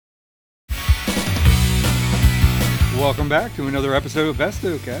Welcome back to another episode of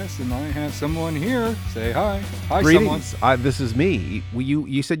BestowCast, and I have someone here. Say hi. Hi, Greetings. someone. This is me.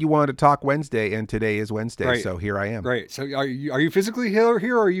 You said you wanted to talk Wednesday, and today is Wednesday, Right. so here I am. Great. So are you physically here,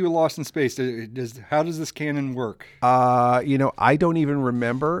 or are you lost in space? How does this canon work? I don't even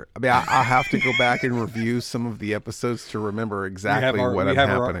remember. I mean, I'll have to go back and review some of the episodes to remember exactly what I'm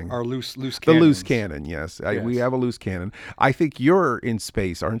happening. Our loose cannon. The loose cannon, yes. Yes. We have a loose cannon. I think you're in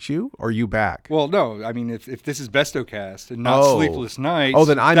space, aren't you? Or are you back? Well, no. I mean, if this is BestowCast and not Sleepless Nights,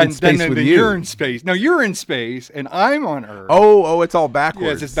 then I'm in space with then you. You're in space. No, you're in space, and I'm on Earth. Oh, it's all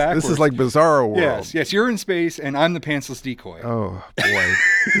backwards. Yes, it's backwards. This is like Bizarro World. Yes. You're in space, and I'm the pantsless decoy. Oh boy,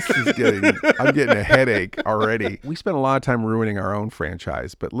 I'm getting a headache already. We spent a lot of time ruining our own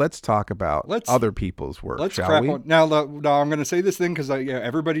franchise, but let's talk about other people's work, shall we? Now, I'm going to say this thing because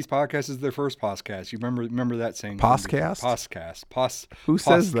everybody's podcast is their first podcast. You remember that saying? Podcast? Who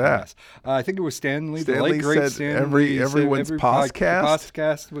says that? I think it was Stanley. The Stanley late great said Stanley. everyone's podcast.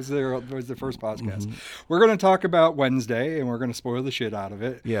 Podcast was the first podcast. Mm-hmm. We're going to talk about Wednesday, and we're going to spoil the shit out of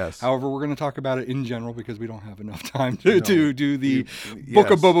it. Yes. However, we're going to talk about it in general because we don't have enough time to do the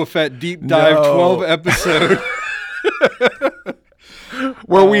Book of Boba Fett deep dive 12 episode.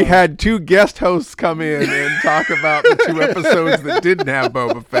 Where we had two guest hosts come in and talk about the two episodes that didn't have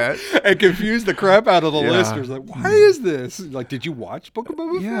Boba Fett. And confuse the crap out of the listeners. Like, why is this? Like, did you watch Book of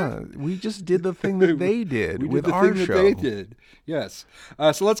Boba Fett? Yeah, we just did the thing that they did with the our thing show. that they did. Yes.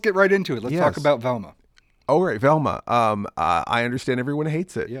 So let's get right into it. Let's talk about Velma. Oh, right, Velma. I understand everyone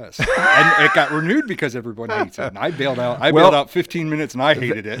hates it. Yes, and it got renewed because everyone hates it. And I bailed out. Bailed out 15 minutes, and I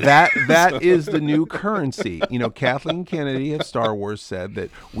hated it. That is the new currency. Kathleen Kennedy of Star Wars said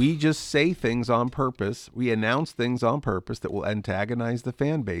that we just say things on purpose. We announce things on purpose that will antagonize the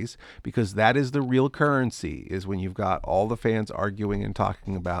fan base because that is the real currency. Is when you've got all the fans arguing and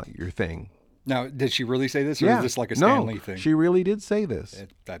talking about your thing. Now, did she really say this, or is this like a Stanley thing? She really did say this.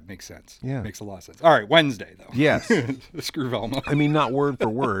 That makes sense. Yeah. Makes a lot of sense. All right, Wednesday, though. Yes. Screw Velma. I mean, not word for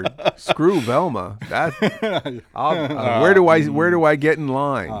word. Screw Velma. Where do I get in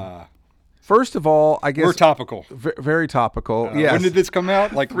line? First of all, I guess... We're topical. Very topical, yes. When did this come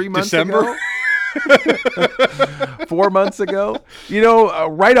out? Like 3 months December? ago? 4 months ago,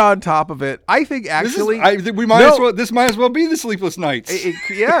 right on top of it. I think actually this might as well be the Sleepless Nights.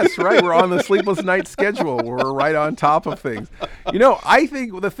 Yes, right. We're on the Sleepless Nights schedule. We're right on top of things. I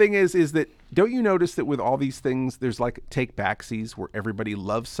think the thing is that don't you notice that with all these things, there's like take backsies where everybody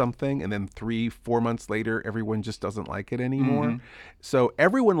loves something and then 3-4 months later, everyone just doesn't like it anymore. Mm-hmm. So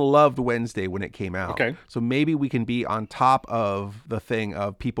everyone loved Wednesday when it came out. Okay. So maybe we can be on top of the thing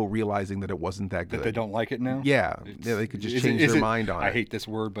of people realizing that it wasn't that good. That they don't like it now? Yeah. They could just change their mind on it. I hate this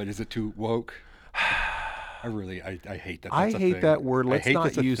word, but is it too woke? I hate that. I hate that word. Let's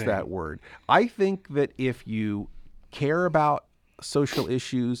not use that word. I think that if you care about social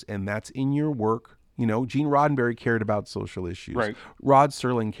issues and that's in your work, Gene Roddenberry cared about social issues. Right. Rod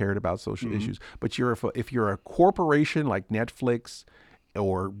Serling cared about social issues. But if you're a corporation like Netflix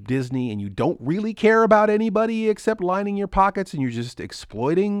or Disney and you don't really care about anybody except lining your pockets and you're just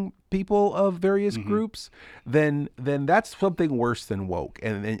exploiting people of various groups, then that's something worse than woke.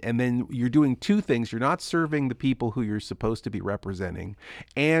 And then you're doing two things. You're not serving the people who you're supposed to be representing,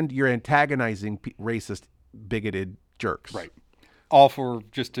 and you're antagonizing racist, bigoted jerks. Right. All for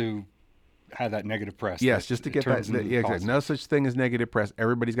just to have that negative press. Yes, just to get that. Exactly. No such thing as negative press.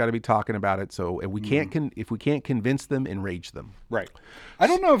 Everybody's got to be talking about it. So we can't if we can't convince them, enrage them. Right. I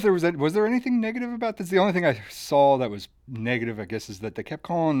don't know if there was there anything negative about this. The only thing I saw that was negative, I guess, is that they kept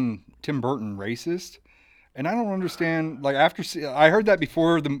calling Tim Burton racist. And I don't understand. Like I heard that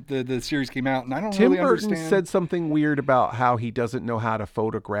before the series came out, and I don't really understand. Tim Burton said something weird about how he doesn't know how to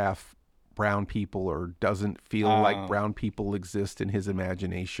photograph brown people or doesn't feel like brown people exist in his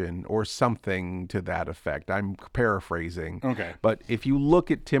imagination or something to that effect. I'm paraphrasing. Okay. But if you look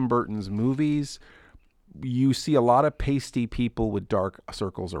at Tim Burton's movies, you see a lot of pasty people with dark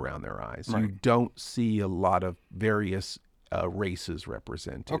circles around their eyes. Right. You don't see a lot of various races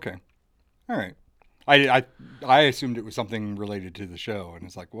represented. Okay. All right. I assumed it was something related to the show, and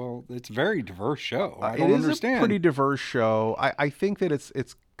it's like, well, it's a very diverse show. I don't understand. It is a pretty diverse show. I think that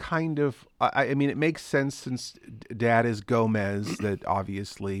it's kind of, I mean, it makes sense since Dad is Gomez that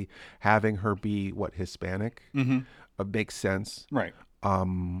obviously having her be Hispanic makes sense. Right. But I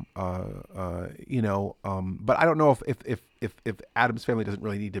don't know if Addams Family doesn't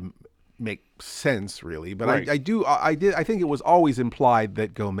really need to make sense really, but right. I think it was always implied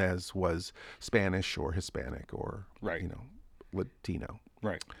that Gomez was Spanish or Hispanic or right. Latino.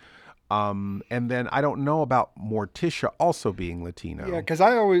 Right. And then I don't know about Morticia also being Yeah, Latino. because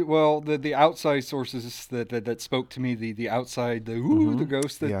I always the outside sources that spoke to me, the outside, the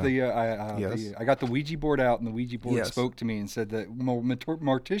ghost that Yeah. the Yes. I got the Ouija board out, and the Ouija board Yes. spoke to me and said that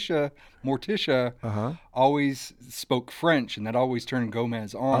Morticia Uh huh. always spoke French, and that always turned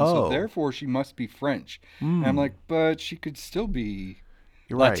Gomez on, so Oh. therefore she must be French. And I'm Hmm. like, but she could still be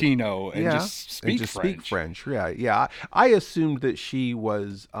You're right. Latino and Yeah. just And speak just speak French. French. Yeah. Yeah. I assumed that she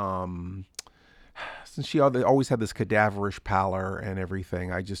was, since she always had this cadaverish pallor and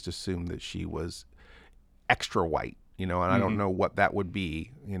everything, I just assumed that she was extra white, and I don't know what that would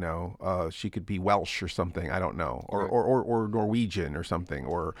be. She could be Welsh or something. I don't know, or Right. or Norwegian or something,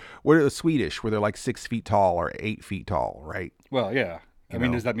 or what are the Swedish, where they're like 6 feet tall or 8 feet tall, right? Well, yeah. I You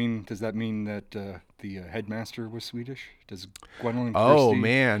mean, know. does that mean that the headmaster was Swedish? Does Gwendolyn Oh Christie?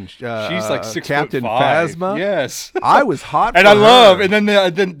 man, She's like 6'5". Captain Phasma. Yes. I was hot And for I love, her. and then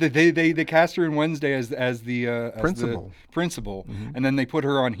they cast her in Wednesday as the Principal. principal, and then they put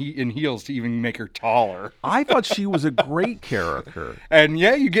her on in heels to even make her taller. I thought she was a great character. And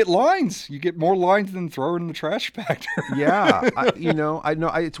yeah, you get lines. You get more lines than throw in the trash compactor. Yeah, I know.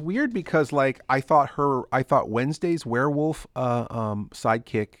 It's weird because like I thought Wednesday's werewolf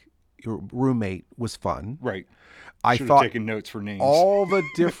sidekick roommate was fun. Right. I Should have thought taken notes for names. all the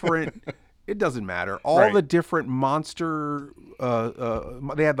different. It doesn't matter. All Right. the different monster.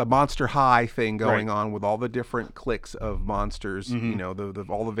 They had the Monster High thing going Right. on with all the different cliques of monsters.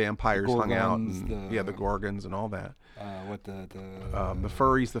 All the vampires hung out, Gorgons, and the Gorgons and all that. What the The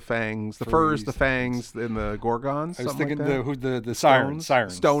furries, the fangs, the furs, the furries. fangs, and the Gorgons. I was something thinking like that. the sirens,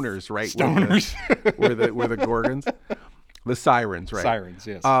 Stoners, right? Stoners. Were the Gorgons, the sirens, right? Sirens,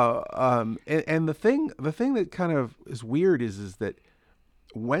 yes. And the thing that kind of is weird is that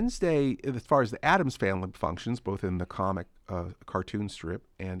Wednesday, as far as the Addams Family functions, both in the comic cartoon strip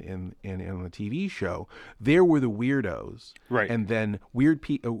and in the TV show, there were the weirdos, Right. And then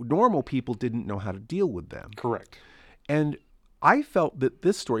normal people didn't know how to deal with them. Correct. And I felt that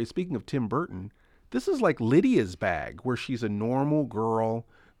this story, speaking of Tim Burton, this is like Lydia's bag, where she's a normal girl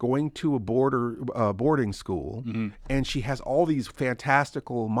going to a boarding school, and she has all these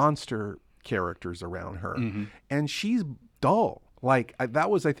fantastical monster characters around her, and she's dull. Like that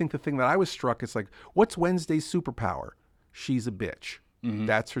was, I think, the thing that I was struck. It's like, what's Wednesday's superpower? She's a bitch.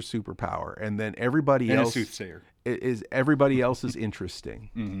 That's her superpower, and then everybody And a else soothsayer. everybody else is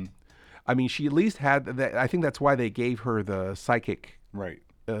interesting. I mean, she at least had that. I think that's why they gave her the psychic, Right.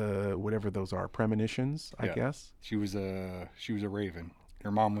 whatever those are, premonitions, I Yeah. guess. She was a raven.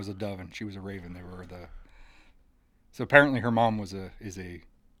 Her mom was a dove, and she was a raven. They were the. So apparently, her mom is a.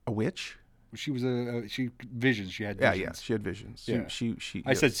 A witch? She was she visions. She had Yeah, visions. yeah. She had visions. Yeah. She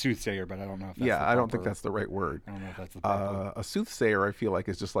I said soothsayer, but I don't know if that's yeah, the I don't think proper- that's the right word. I don't know if that's the proper. A soothsayer, I feel like,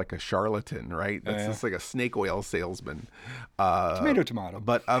 is just like a charlatan, right? That's Yeah. just like a snake oil salesman. Tomato.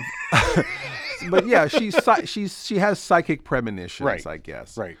 But but yeah, she has psychic premonitions, Right. I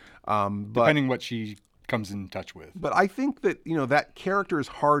guess. Right. But Depending what she comes in touch with. But I think that that character is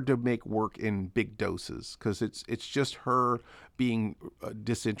hard to make work in big doses because it's just her being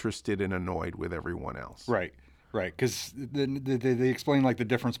disinterested and annoyed with everyone else. Right. Because they explain like the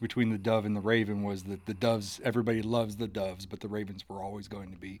difference between the dove and the raven was that the doves, everybody loves the doves, but the ravens were always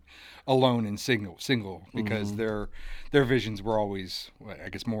going to be alone and single because their visions were always, I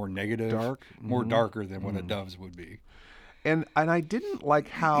guess, more negative, more darker than what a dove's would be. And I didn't like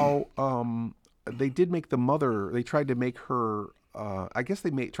how they did make the mother. They tried to make her. I guess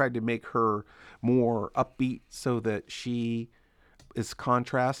they tried to make her more upbeat so that she is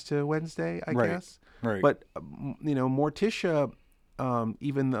contrast to Wednesday, I guess. Right. But Morticia,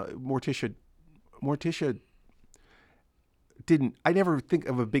 even the Morticia didn't. I never think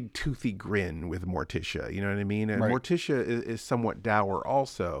of a big toothy grin with Morticia. You know what I mean? And Right. Morticia is somewhat dour,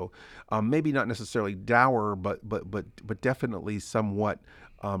 also. Maybe not necessarily dour, but definitely somewhat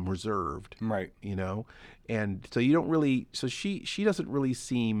reserved. Right. And so you don't really. So she doesn't really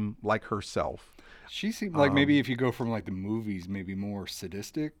seem like herself. She seemed like maybe if you go from like the movies, maybe more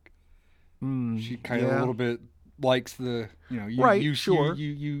sadistic. She kind of a little bit likes the, sure.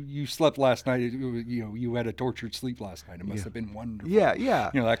 You slept last night. You had a tortured sleep last night. It must have been wonderful. Yeah.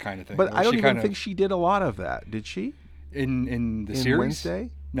 That kind of thing. But Or I don't she even kinda- think she did a lot of that. Did she? in the In series.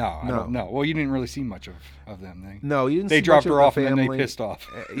 Wednesday? No, I don't know. Well, you didn't really see much of them. No, you didn't. They see dropped much her of off the and then they family. pissed off.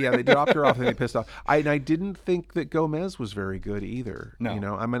 Yeah, they dropped her off and they pissed off. I didn't think that Gomez was very good either.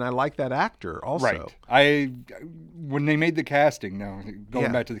 No. I mean, I like that actor also. Right. When they made the casting, now going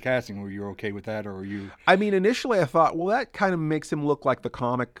Yeah. back to the casting, were you okay with that, or were you? I mean, initially I thought, well, that kind of makes him look like the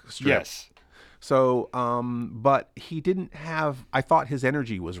comic strip. Yes. So, but he didn't have. I thought his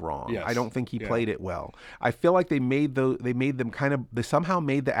energy was wrong. I Yes. don't think he Yeah. played it well. I feel like they made them kind of. They somehow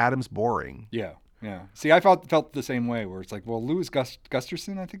made the Adams boring. Yeah. Yeah. See, I felt the same way where it's like, well, Louis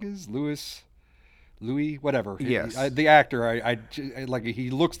Gusterson, I think is Louis, whatever. Yes. The actor, I like. He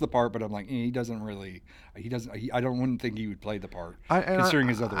looks the part, but I'm like, he doesn't really. He doesn't. Wouldn't think he would play the part, considering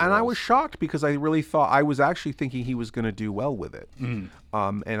his other roles. And I was shocked because I really thought I was actually thinking he was going to do well with it. And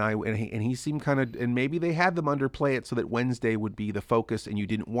he seemed kind of, and maybe they had them underplay it so that Wednesday would be the focus, and you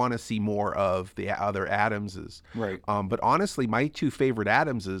didn't want to see more of the other Adamses. Right. But honestly, my two favorite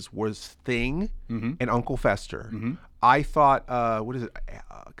Adamses was Thing and Uncle Fester. I thought, what is it?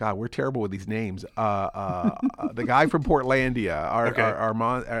 God, we're terrible with these names. The guy from Portlandia,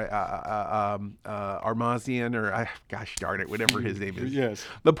 Armazian, or gosh darn it, whatever his name is. Yes.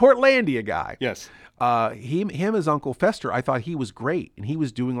 The Portlandia guy. Yes. Him as Uncle Fester, I thought he was great, and he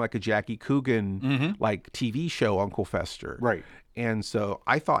was doing like a Jackie Coogan like TV show, Uncle Fester. Right. And so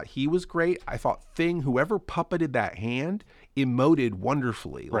I thought he was great. I thought Thing, whoever puppeted that hand, emoted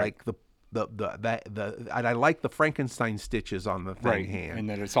wonderfully. Right. Like and I like the Frankenstein stitches on the Thing hand. And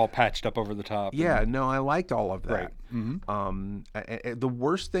then it's all patched up over the top. Yeah, no, I liked all of that. Right. The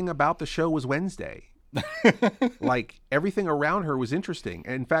worst thing about the show was Wednesday. Like everything around her was interesting.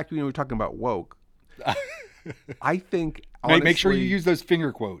 And in fact, we were talking about woke. I think honestly, make sure you use those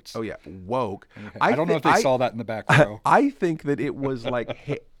finger quotes. Oh yeah, woke. Okay. I don't know if they saw that in the back row. I think that it was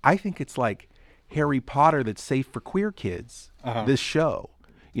like I think it's like Harry Potter that's safe for queer kids. This show.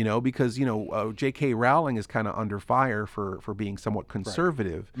 Because J.K. Rowling is kind of under fire for being somewhat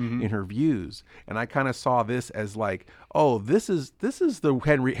conservative in her views, and I kind of saw this as like, oh, this is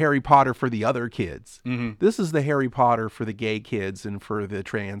the Harry Potter for the other kids. This is the Harry Potter for the gay kids and for the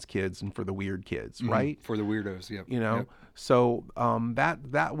trans kids and for the weird kids, right? For the weirdos, yeah. Yep. So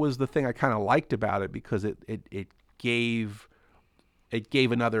that was the thing I kind of liked about it because it gave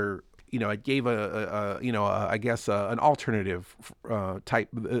another. It gave I guess an alternative type,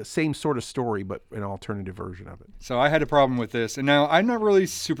 same sort of story, but an alternative version of it. So I had a problem with this, and now I'm not really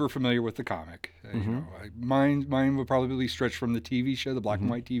super familiar with the comic. Mine would probably stretch from the TV show, the black and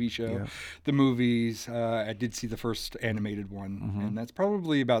white TV show, the movies. I did see the first animated one, and that's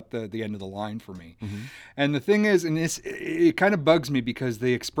probably about the end of the line for me. And the thing is, and it kind of bugs me because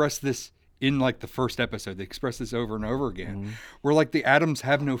they express this in like the first episode. They express this over and over again, where like the Adams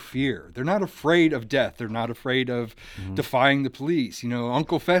have no fear. They're not afraid of death. They're not afraid of defying the police.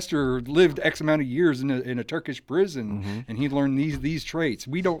 Uncle Fester lived X amount of years in a Turkish prison, and he learned these traits.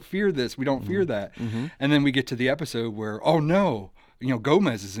 We don't fear this. We don't fear that. And then we get to the episode where, oh no,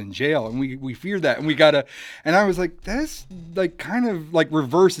 Gomez is in jail, and we fear that, and we gotta. And I was like, that's like kind of like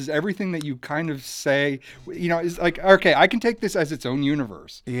reverses everything that you kind of say. It's like, okay, I can take this as its own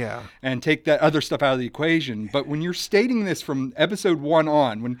universe, and take that other stuff out of the equation. But when you're stating this from episode 1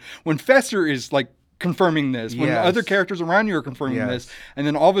 on, when Fester is like confirming this, when other characters around you are confirming this, and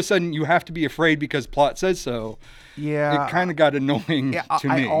then all of a sudden you have to be afraid because plot says so. Yeah, it kind of got annoying to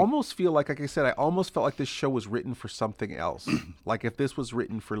me. I almost feel like I said, I almost felt like this show was written for something else. Like if this was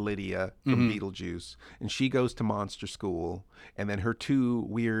written for Lydia from Beetlejuice, and she goes to monster school, and then her 2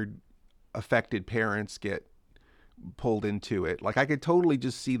 weird affected parents get pulled into it. Like I could totally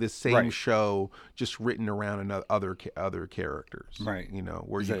just see the same show just written around other characters. Right.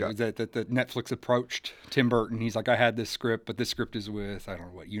 Where that Netflix approached Tim Burton. He's like, I had this script, but this script is with, I don't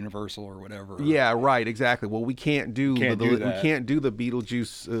know what, Universal or whatever. Yeah, right, exactly. Well, we can't do the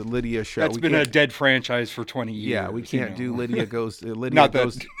Beetlejuice Lydia show. That's been a dead franchise for 20 years. Yeah, we can't do Lydia goes to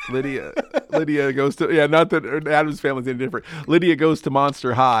Lydia goes to not that Adam's family's any different. Lydia goes to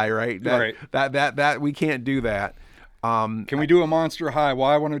Monster High, right? That we can't do that. Can we do a Monster High? Well,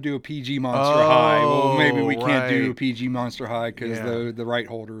 I want to do a PG Monster High. Well, maybe we can't do a PG Monster High because the right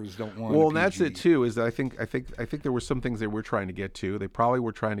holders don't want. Well, and that's it too. Is I think there were some things they were trying to get to. They probably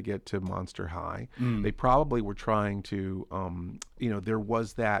were trying to get to Monster High. They probably were trying to. There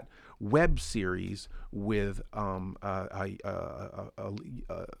was that web series with I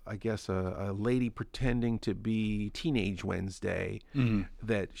guess a lady pretending to be Teenage Wednesday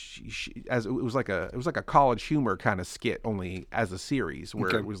that she as it was like a College Humor kind of skit, only as a series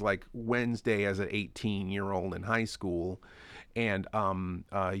where it was like Wednesday as an 18-year-old in high school, and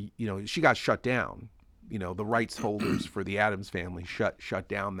she got shut down. The rights holders for the Addams Family shut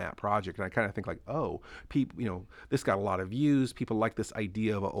down that project. And I kind of think like, oh, people, this got a lot of views. People like this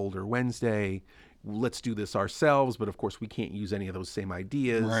idea of an older Wednesday. Let's do this ourselves. But of course, we can't use any of those same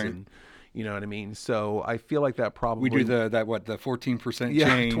ideas. Right. And, You know what I mean? So I feel like that We probably do the 14% yeah,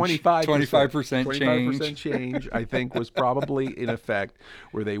 change, 25%, 25% change. change, I think was probably in effect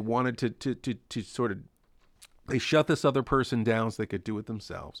where they wanted to sort of, they shut this other person down so they could do it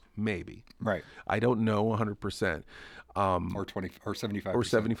themselves. Maybe. Right. I don't know 100%. Or 20 or 75%. Or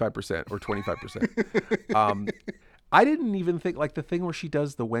 75% or 25%. I didn't even think, like the thing where she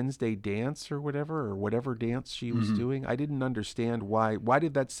does the Wednesday dance or whatever dance she was doing. I didn't understand why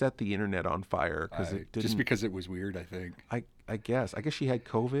did that set the internet on fire? Because it didn't. Just because it was weird, I think. I guess she had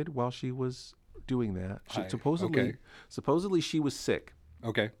COVID while she was doing that. Okay. Supposedly she was sick.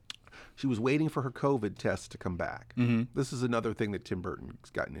 Okay. She was waiting for her COVID test to come back. Mm-hmm. This is another thing that Tim Burton's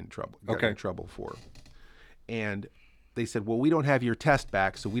gotten in trouble for. And they said, "Well, we don't have your test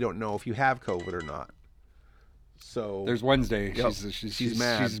back, so we don't know if you have COVID or not." So there's Wednesday. Yep. She's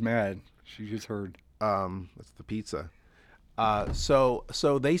mad. She's mad. She just heard. That's the pizza.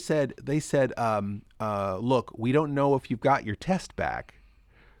 So they said, look, we don't know if you've got your test back.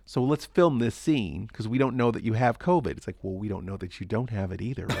 So let's film this scene because we don't know that you have COVID. It's like, well, we don't know that you don't have it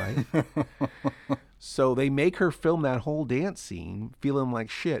either, right? So they make her film that whole dance scene feeling like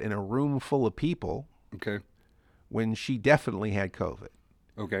shit in a room full of people. Okay. When she definitely had COVID.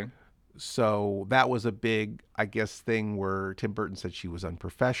 Okay. So that was a big, I guess, thing where Tim Burton said she was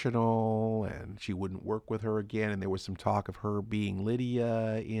unprofessional and she wouldn't work with her again. And there was some talk of her being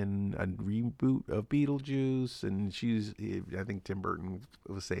Lydia in a reboot of Beetlejuice. And I think Tim Burton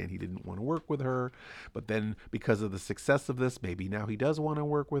was saying he didn't want to work with her. But then because of the success of this, maybe now he does want to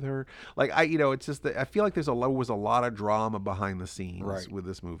work with her. Like, it's just that I feel like there was a lot of drama behind the scenes with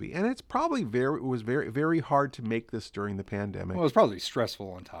this movie. And it's probably it was very, very hard to make this during the pandemic. Well, it was probably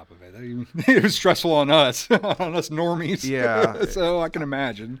stressful on top of it. It was stressful on us, on us normies. Yeah. So I can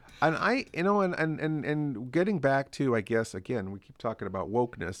imagine. And and getting back to, I guess, again, we keep talking about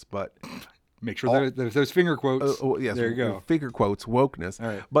wokeness, but make sure there's those finger quotes. Yes, there you go. Finger quotes, wokeness. All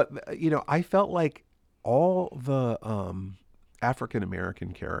right. But I felt like all the African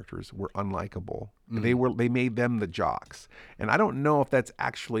American characters were unlikable. They made them the jocks, and I don't know if that's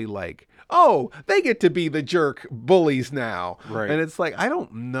actually like, oh, they get to be the jerk bullies now, right? And it's like, I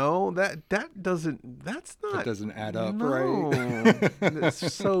don't know, that doesn't add up, no. Right?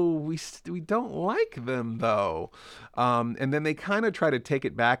 So we don't like them though, and then they kind of try to take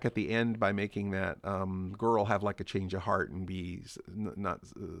it back at the end by making that girl have like a change of heart and be not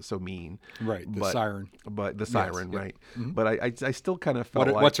so mean, right? Siren, but the yes, siren, yep. Right? Mm-hmm. But I still kind of felt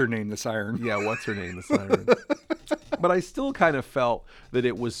what's her name, the siren? Yeah, what's her name, the siren? But I still kind of felt that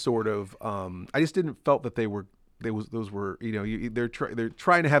it was sort of. I just didn't felt that those were they're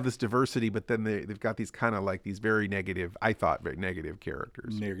trying to have this diversity, but then they've got these kind of like these very negative. I thought very negative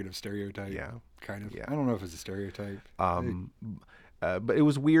characters. Negative stereotype. Yeah, kind of. Yeah. I don't know if it's a stereotype. But it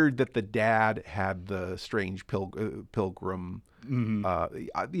was weird that the dad had the strange pilgrim.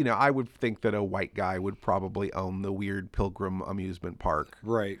 Mm-hmm. I would think that a white guy would probably own the weird pilgrim amusement park,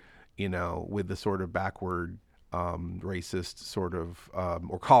 right? With the sort of backward, racist sort of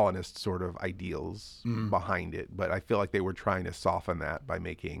or colonist sort of ideals behind it. But I feel like they were trying to soften that by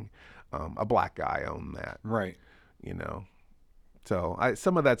making a black guy own that, right? So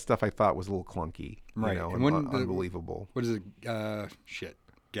some of that stuff I thought was a little clunky, right? And unbelievable. What is it?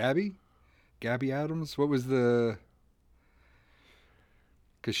 Gabby Adams. What was the?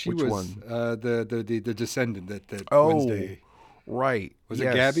 Because she Which was one? The descendant that Wednesday. Right. Was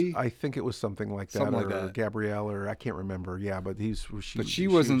it Gabby? I think it was something like that. Something or like that. Gabrielle, or I can't remember. Yeah, but she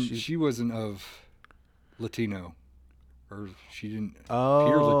wasn't of Latino, or she didn't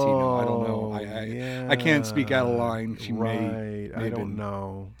appear Latino. I don't know. I can't speak out of line. She may I don't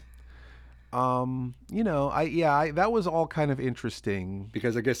know. That was all kind of interesting.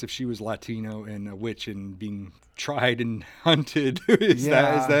 Because I guess if she was Latino and a witch and being tried and hunted, is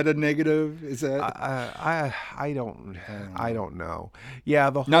that a negative? Is that I don't know. Yeah,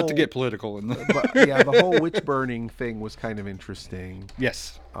 the whole, not to get political in the whole witch burning thing was kind of interesting.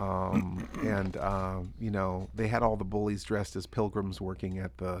 Yes. And they had all the bullies dressed as pilgrims working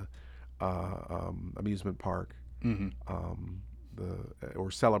at the amusement park. Mm-hmm.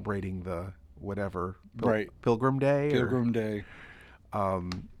 Or celebrating the whatever Pilgrim Day.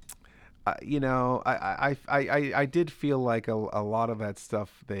 I did feel like a lot of that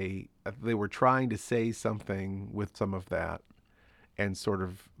stuff they were trying to say something with some of that and sort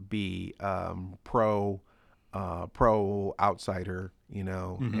of be pro outsider,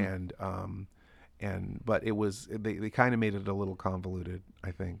 mm-hmm. But it was they kind of made it a little convoluted, I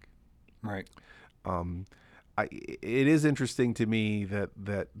think. Right. It is interesting to me that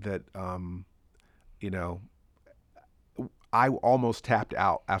I almost tapped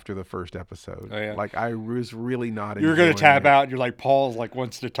out after the first episode. Oh, yeah. Like I was really not You're gonna enjoying tap it. out. You're like, Paul's like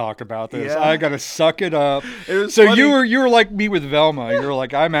wants to talk about this. Yeah. I gotta suck it up. It was So funny. you were like me with Velma. You're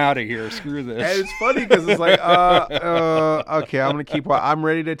like, I'm out of here. Screw this. And it's funny because it's like, okay, I'm gonna keep. I'm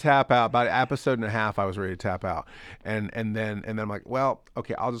ready to tap out. About an episode and a half, I was ready to tap out, and then I'm like, well,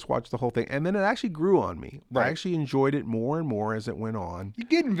 okay, I'll just watch the whole thing. And then it actually grew on me. Right. I actually enjoyed it more and more as it went on. You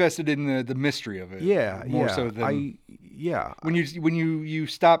get invested in the mystery of it. Yeah, more yeah. so than when you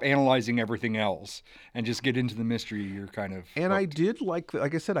stop analyzing everything else and just get into the mystery. You're kind of And I did like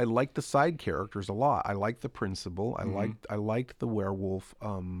I said, I liked the side characters a lot. I liked the principal. Mm-hmm. I liked the werewolf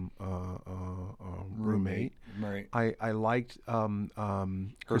roommate. Right. I liked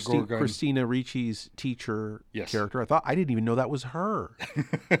Gorgon. Christina Ricci's teacher Yes. character. I didn't even know that was her.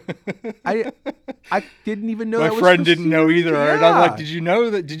 I didn't even know My that was friend didn't know Christina either. Ricci. And I'm Yeah. like, did you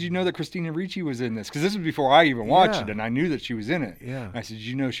know that Christina Ricci was in this? Because this was before I even watched Yeah. it, and I knew that she was in it. Yeah. And I said, did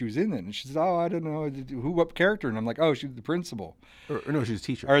you know she was in it? And she says, oh, I don't know. What character? And I'm like, oh, she's the principal. Or no, she's a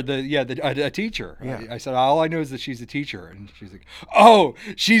teacher. Or a teacher. Yeah. I said, all I know is that she's a teacher. And she's like, oh,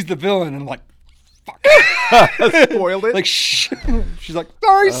 she's the villain. And I'm like, fuck. Spoiled it. Like, shh. She's like,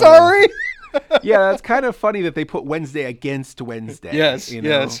 sorry. Yeah, that's kind of funny that they put Wednesday against Wednesday. Yes, you know?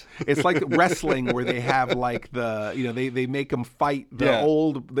 yes. It's like wrestling where they have like they make them fight the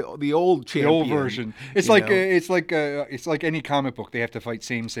old champion. The old version. It's you like know? it's like any comic book. They have to fight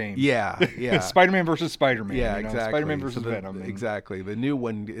same. Yeah, yeah. Spider-Man versus Spider-Man. Yeah, you know? exactly. Spider-Man versus So Venom. Exactly. The new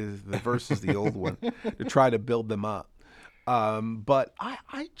one is the versus the old one to try to build them up. But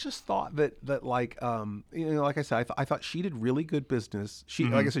I just thought that like like I said, I thought she did really good business. She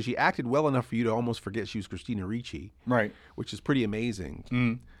like I said, she acted well enough for you to almost forget she was Christina Ricci, Right. which is pretty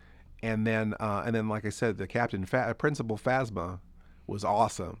amazing. And then like I said, the Principal Phasma was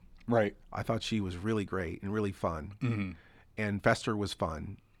awesome. Right. I thought she was really great and really fun. And Fester was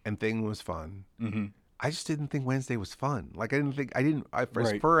fun, and Thing was fun. I just didn't think Wednesday was fun. Like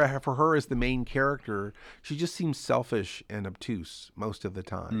for her as the main character, she just seems selfish and obtuse most of the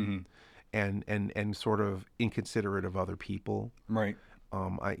time, and sort of inconsiderate of other people. Right.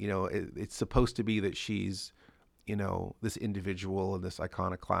 It's supposed to be that she's, this individual and this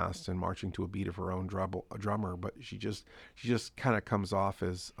iconoclast and marching to a beat of her own drummer, but she just kind of comes off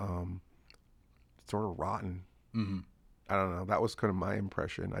as sort of rotten. I don't know. That was kind of my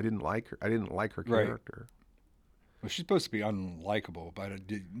impression. I didn't like her. I didn't like her Right. character. Well, she's supposed to be unlikable, but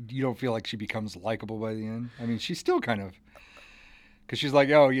you don't feel like she becomes likable by the end. I mean, she's still kind of, because she's like,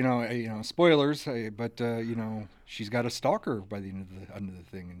 oh, spoilers, but she's got a stalker by the end of the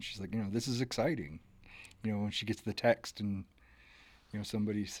thing, and she's like, this is exciting. When she gets the text and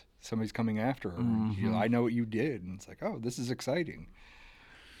somebody's coming after her. And, I know what you did, and it's like, oh, this is exciting.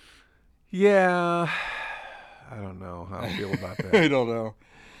 Yeah. I don't know how I feel about that. I don't know.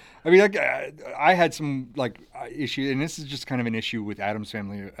 I mean, I had some issue, and this is just kind of an issue with Addams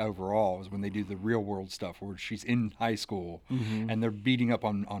Family overall, is when they do the real world stuff where she's in high school and they're beating up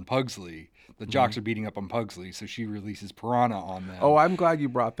on Pugsley. The jocks are beating up on Pugsley, so she releases Piranha on them. Oh, I'm glad you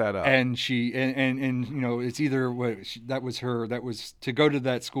brought that up. And she and it's either that was to go to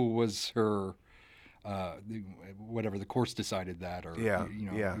that school was her. Whatever the course decided that, or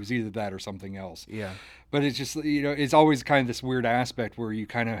it was either that or something else. Yeah. But it's just it's always kind of this weird aspect where you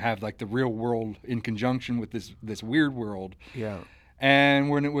kind of have like the real world in conjunction with this weird world. Yeah.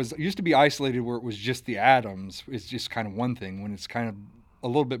 And when it used to be isolated where it was just the Adams, it's just kind of one thing. When it's kind of a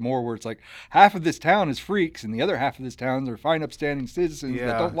little bit more where it's like half of this town is freaks and the other half of this town are fine, upstanding citizens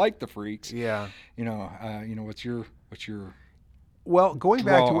that don't like the freaks. Yeah. What's your Well, going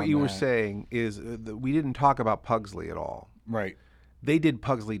back to what you were that. saying is we didn't talk about Pugsley at all. Right. They did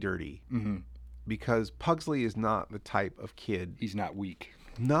Pugsley dirty because Pugsley is not the type of kid. He's not weak.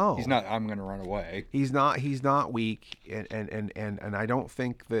 No, He's not. I'm going to run away. He's not weak, and I don't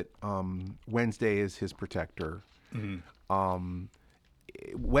think that Wednesday is his protector.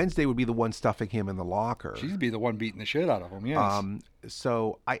 Wednesday would be the one stuffing him in the locker. She'd be the one beating the shit out of him. Yes.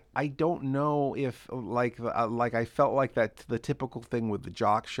 So I don't know if like I felt like that the typical thing with the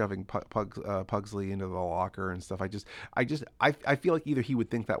jock shoving Pugsley into the locker and stuff. I feel like either he would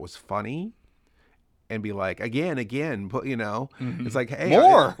think that was funny and be like again, it's like, hey,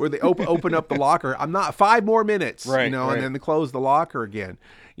 more where they open up the locker. I'm not 5 more minutes, right, and then they close the locker again,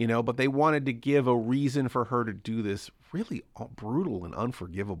 but they wanted to give a reason for her to do this really brutal and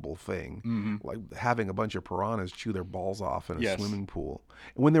unforgivable thing, like having a bunch of piranhas chew their balls off in a swimming pool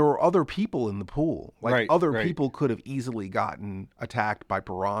when there were other people in the pool. People could have easily gotten attacked by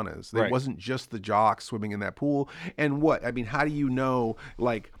piranhas. It wasn't just the jocks swimming in that pool. And how do you know,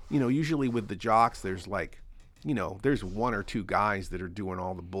 usually with the jocks, there's there's one or two guys that are doing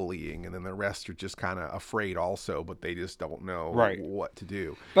all the bullying, and then the rest are just kind of afraid also, but they just don't know Right. what to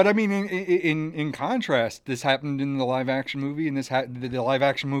do. But I mean, in contrast, this happened in the live action movie, and the live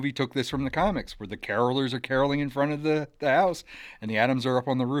action movie took this from the comics, where the carolers are caroling in front of the house, and the Adams are up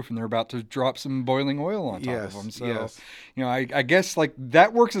on the roof, and they're about to drop some boiling oil on top of Yes, them. So, yes. I guess like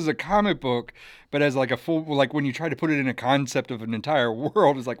that works as a comic book, but as like a full, like when you try to put it in a concept of an entire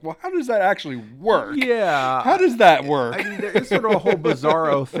world, it's like, well, how does that actually work? Yeah. How does that work? I mean, there is sort of a whole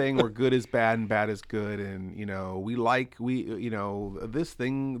bizarro thing where good is bad and bad is good, and this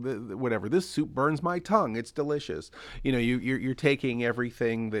thing, whatever. This soup burns my tongue. It's delicious. You're taking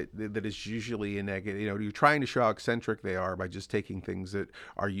everything that is usually a negative. You're trying to show how eccentric they are by just taking things that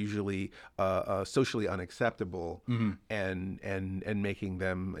are usually socially unacceptable and making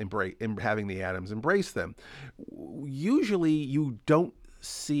them embrace, having the Adams embrace them. Usually, you don't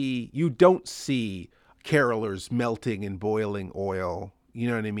see carolers melting in boiling oil. You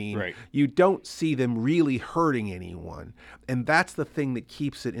know what I mean? Right. You don't see them really hurting anyone. And that's the thing that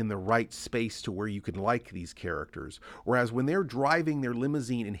keeps it in the right space to where you can like these characters. Whereas when they're driving their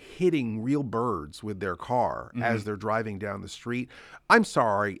limousine and hitting real birds with their car as they're driving down the street, I'm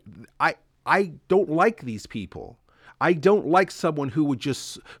sorry, I don't like these people. I don't like someone who would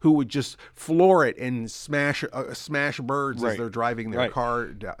just floor it and smash birds as they're driving their car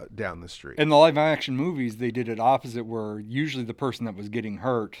down the street. In the live action movies, they did it opposite, where usually the person that was getting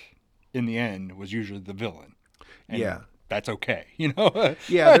hurt in the end was usually the villain. And that's okay.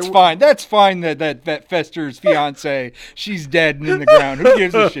 That's fine. That's fine that Fester's fiance, she's dead and in the ground. Who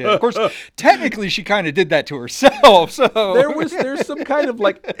gives a shit? Of course, technically she kind of did that to herself. So there's some kind of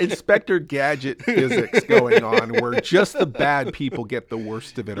like Inspector Gadget physics going on where just the bad people get the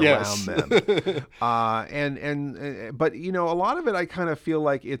worst of it around them. But a lot of it I kind of feel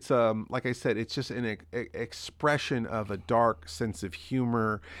like it's like I said, it's just an expression of a dark sense of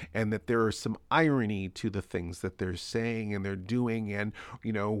humor, and that there is some irony to the things that they're saying and they're doing. And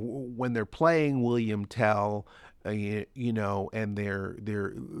when they're playing William Tell, and they're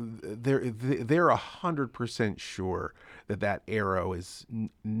 100% sure that arrow is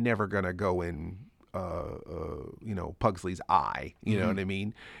never gonna go in Pugsley's eye. You know what I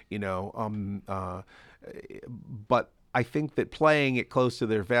mean? But I think that playing it close to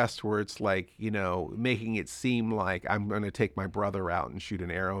their vest, where it's like, making it seem like I'm going to take my brother out and shoot an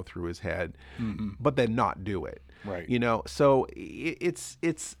arrow through his head, but then not do it. Right. So it's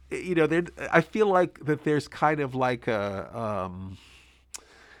I feel like that there's kind of like a,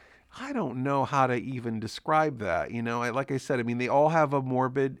 I don't know how to even describe that. Like I said, I mean, they all have a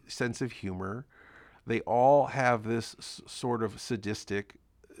morbid sense of humor. They all have this sort of sadistic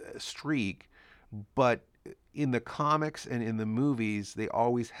streak, but in the comics and in the movies, they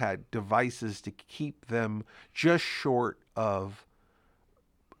always had devices to keep them just short of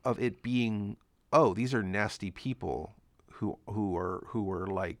it being, oh, these are nasty people who are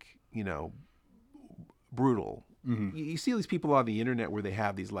like, brutal. You see these people on the internet where they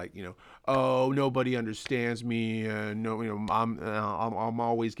have these like, oh, nobody understands me, no, I'm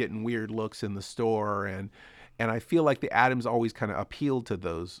always getting weird looks in the store, and I feel like the Adams always kind of appealed to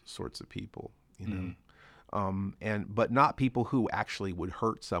those sorts of people, but not people who actually would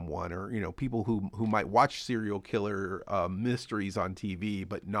hurt someone, or people who might watch serial killer mysteries on TV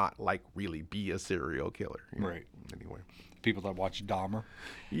but not like really be a serial killer. Right. Anyway, people that watch Dahmer,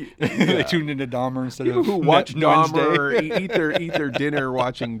 yeah. they tuned into Dahmer instead people of who watch Dahmer, Wednesday. eat their dinner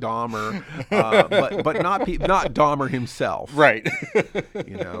watching Dahmer, but not Dahmer himself. Right.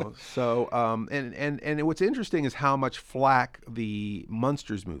 So and what's interesting is how much flack the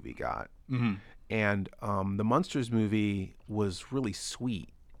Munsters movie got. And the Munsters movie was really sweet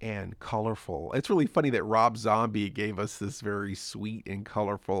and colorful. It's really funny that Rob Zombie gave us this very sweet and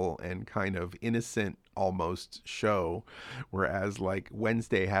colorful and kind of innocent almost show, whereas like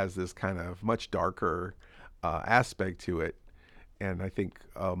Wednesday has this kind of much darker aspect to it. And I think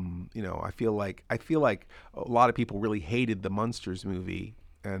I feel like a lot of people really hated the Munsters movie,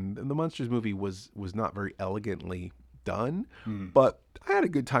 and the Munsters movie was not very elegantly done, but I had a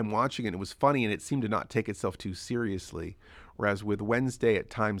good time watching it. It was funny, and it seemed to not take itself too seriously. Whereas with Wednesday,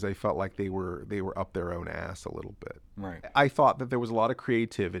 at times I felt like they were up their own ass a little bit. Right. I thought that there was a lot of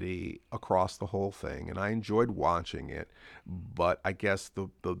creativity across the whole thing, and I enjoyed watching it. But I guess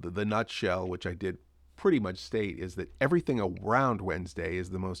the nutshell, which I did pretty much state, is that everything around Wednesday is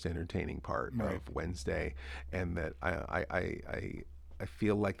the most entertaining part of Wednesday, and that I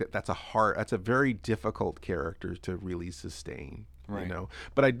feel like that's a very difficult character to really sustain. Right.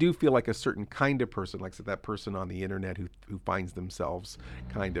 But I do feel like a certain kind of person, like that person on the internet who finds themselves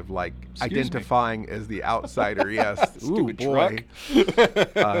kind of like identifying as the outsider. Yes. Ooh, Stupid boy.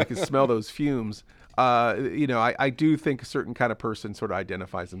 truck. I can smell those fumes. I do think a certain kind of person sort of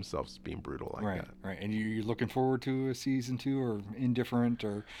identifies themselves as being brutal like that. Right. And you're looking forward to a season 2, or indifferent,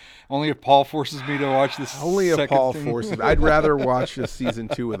 or only if Paul forces me to watch this? Only if Paul thing? forces. I'd rather watch a season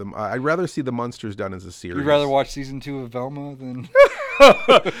 2 of them. I'd rather see the Munsters done as a series. You'd rather watch season 2 of Velma than?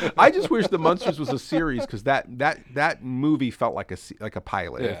 I just wish the Munsters was a series, because that movie felt like a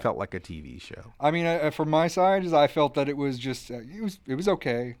pilot. Yeah. It felt like a TV show. I mean, from my side, is I felt that it was just it was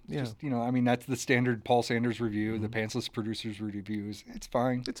okay. Yeah. Just, I mean, that's the standard Paul Sanders review, the Pantsless Producers reviews. It's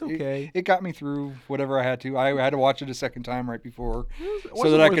fine. It's okay. It got me through whatever I had to. I had to watch it a second time right before,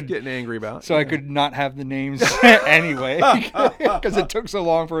 So that I could getting angry about. So I could not have the names anyway, because it took so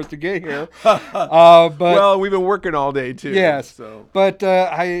long for us to get here. But well, we've been working all day too. Yes. So. But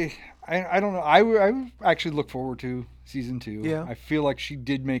I don't know. I actually look forward to season 2. Yeah. I feel like she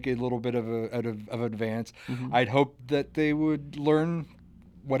did make a little bit of of advance. Mm-hmm. I'd hope that they would learn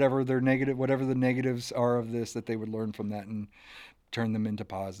whatever the negatives are of this, that they would learn from that and turn them into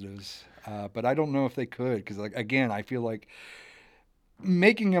positives. But I don't know if they could, because again, I feel like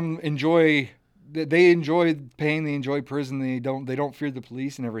making them they enjoy pain, they enjoy prison, they don't fear the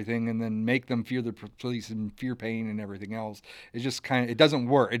police and everything, and then make them fear the police and fear pain and everything else. It's just it doesn't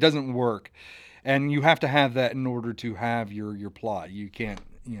work. And you have to have that in order to have your plot. You can't,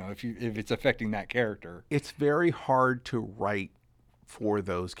 if it's affecting that character. It's very hard to write for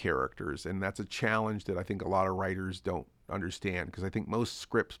those characters, and that's a challenge that I think a lot of writers don't understand, because I think most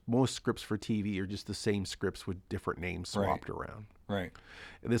scripts for TV are just the same scripts with different names swapped around. Right.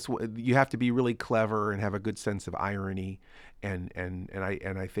 This, you have to be really clever and have a good sense of irony, and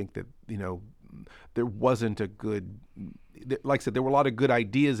I think that there wasn't a good, like I said, there were a lot of good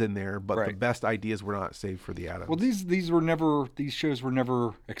ideas in there, but the best ideas were not saved for the Adams. Well, these shows were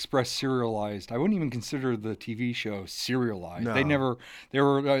never express serialized. I wouldn't even consider the TV show serialized. No. They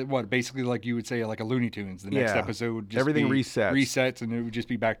were basically like you would say, like a Looney Tunes. The next episode would just everything be resets, and it would just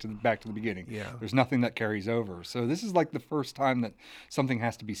be back to the beginning. Yeah. There's nothing that carries over. So this is like the first time that something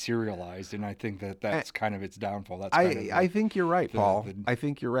has to be serialized, and I think that's kind of its downfall. I think you're right, Paul. I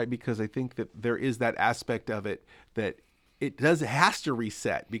think you're right, because I think that there is that aspect of it that it has to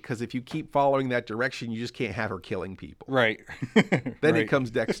reset, because if you keep following that direction, you just can't have her killing people. Right. Then it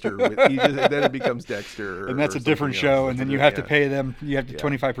comes Dexter. Then it becomes Dexter. And that's a different show, and then you have to pay them. You have to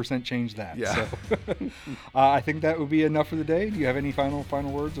 25% change that. Yeah. So, I think that would be enough for the day. Do you have any final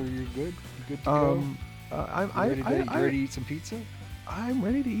words? Or are you good? You good to go? You ready to eat some pizza? I'm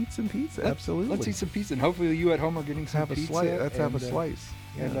ready to eat some pizza. Absolutely. Let's eat some pizza, and hopefully you at home are getting some pizza. Let's have a slice.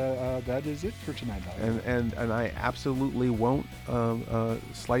 Yeah. And that is it for tonight, Doc. And I absolutely won't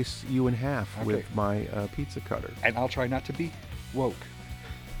slice you in half with my pizza cutter. And I'll try not to be woke.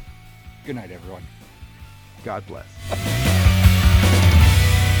 Good night, everyone. God bless.